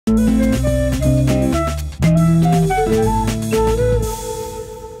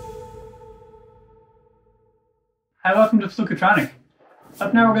Fluketronic.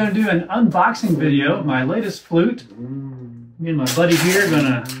 Up now we're going to do an unboxing video of my latest flute. Me and my buddy here are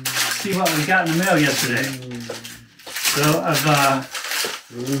going to see what we got in the mail yesterday. So I've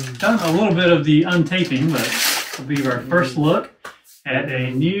done a little bit of the untaping, but this will be our first look at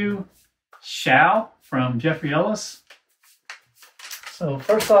a new Xiao from Geoffrey Ellis. So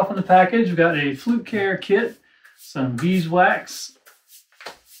first off in the package, we've got a flute care kit, some beeswax,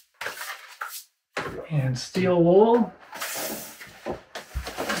 and steel wool.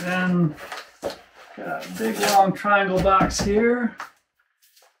 And then got a big long triangle box here.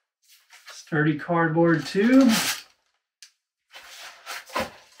 Sturdy cardboard tube.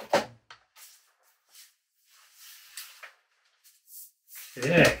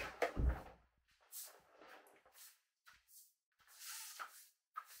 Okay.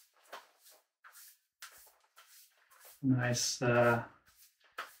 Nice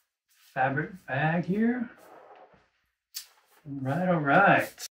fabric bag here. All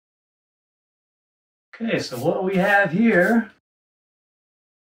right. Okay, so what we have here,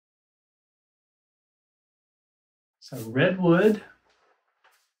 so Redwood,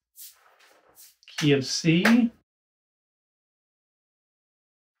 key of C,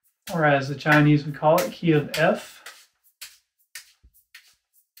 or as the Chinese would call it, key of F.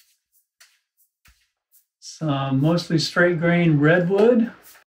 Some mostly straight grain redwood.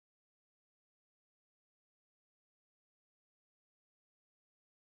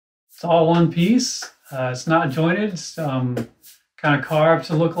 It's all one piece. It's not jointed. It's kind of carved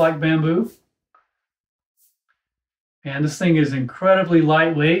to look like bamboo. And this thing is incredibly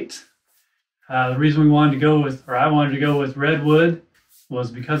lightweight. The reason we wanted to go with, or I wanted to go with redwood, was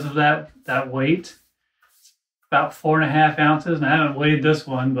because of that weight. It's about 4.5 ounces, and I haven't weighed this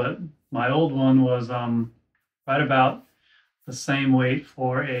one, but my old one was right about the same weight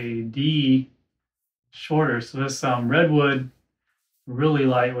for a D shorter. So this redwood, really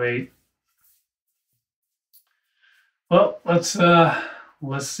lightweight. Well, let's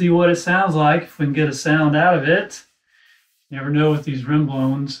see what it sounds like, if we can get a sound out of it. You never know with these rim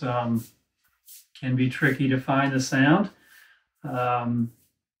blowns, can be tricky to find the sound.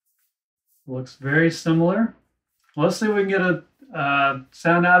 Looks very similar. Well, let's see if we can get a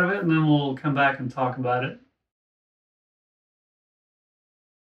sound out of it, and then we'll come back and talk about it.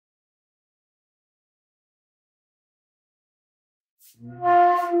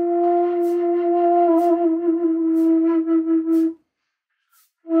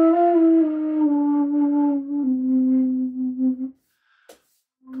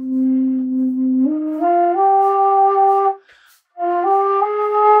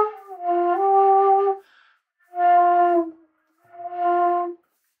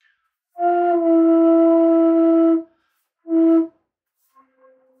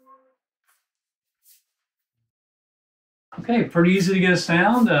 Okay, pretty easy to get a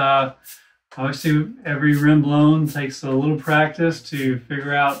sound. Obviously, every rim blown takes a little practice to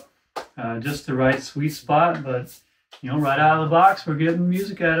figure out just the right sweet spot, but you know, right out of the box, we're getting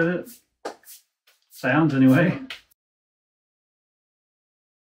music out of it. Sounds anyway.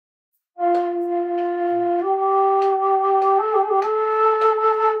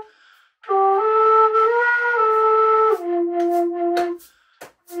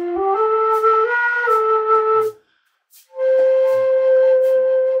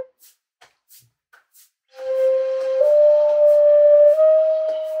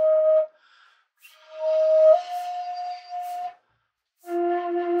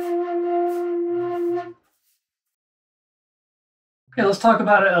 Okay, let's talk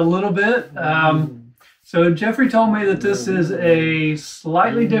about it a little bit. So Geoffrey told me that this is a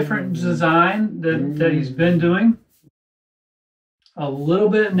slightly different design that he's been doing. A little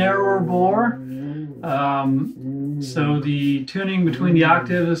bit narrower bore. So the tuning between the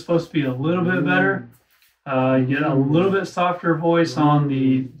octaves is supposed to be a little bit better. You get a little bit softer voice on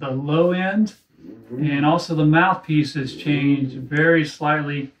the low end. And also the mouthpiece has changed very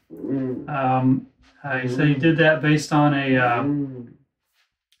slightly. He said he did that based on a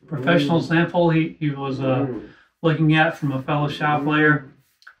professional sample he was looking at from a fellow Xiao player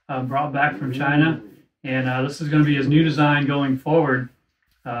brought back from China. And this is going to be his new design going forward.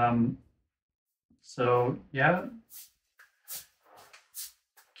 So, yeah.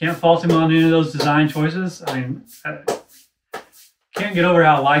 Can't fault him on any of those design choices. I mean, can't get over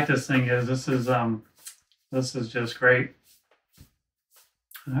how light this thing is. This is just great.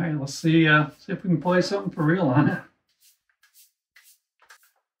 All right, let's see if we can play something for real on it.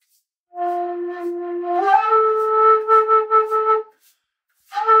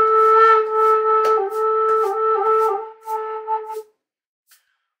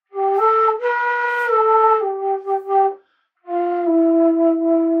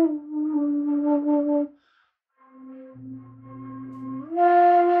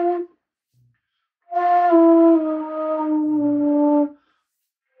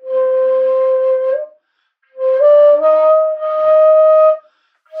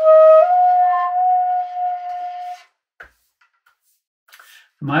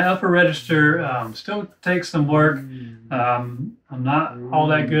 My upper register still takes some work. I'm not all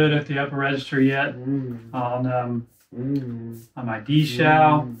that good at the upper register yet on my D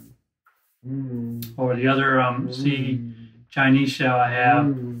Xiao or the other C Chinese Xiao I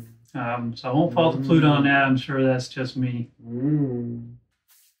have. So I won't fault the flute on that. I'm sure that's just me.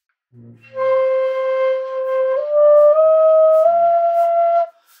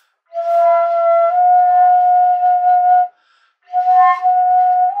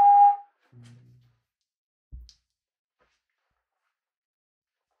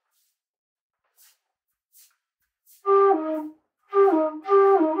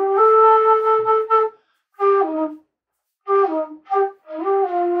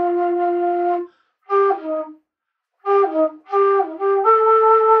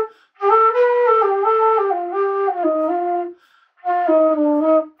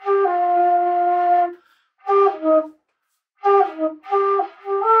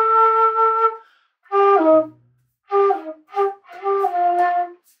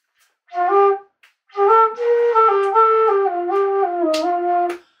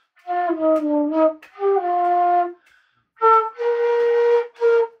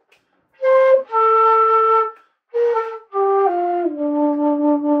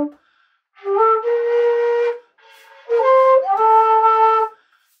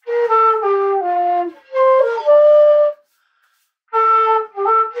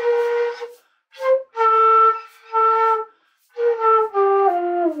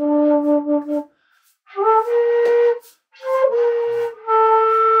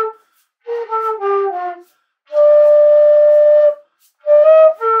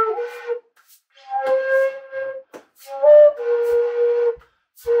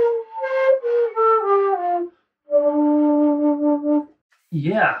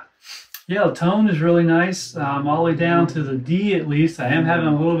 Yeah, the tone is really nice. All the way down to the D at least. I am having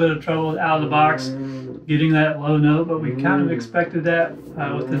a little bit of trouble out of the box getting that low note, but we kind of expected that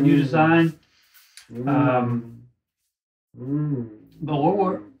with the new design. But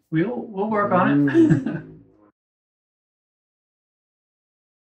we'll work on it.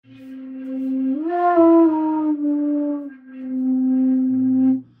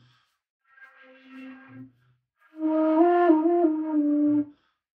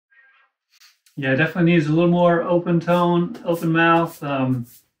 Yeah, it definitely needs a little more open tone, open mouth,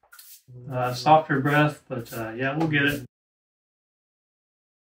 softer breath, but yeah, we'll get it.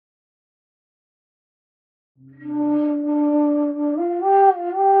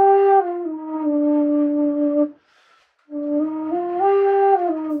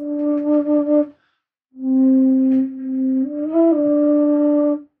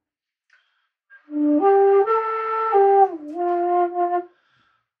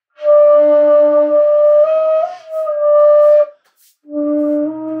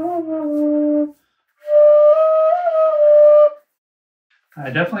 I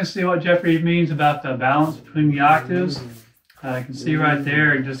definitely see what Geoffrey means about the balance between the octaves. I can see right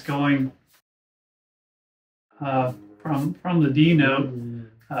there just going from the D note.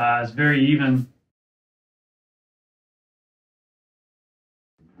 It's very even.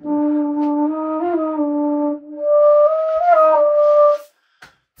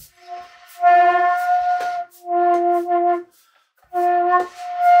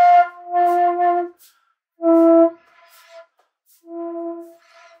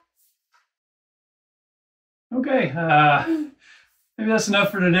 Okay, maybe that's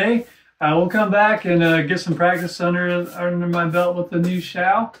enough for today. We'll come back and get some practice under my belt with the new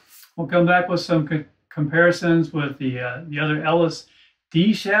Xiao. We'll come back with some comparisons with the other Ellis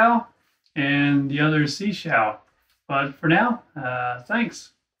D Xiao and the other C Xiao. But for now,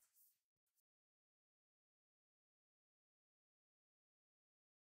 thanks.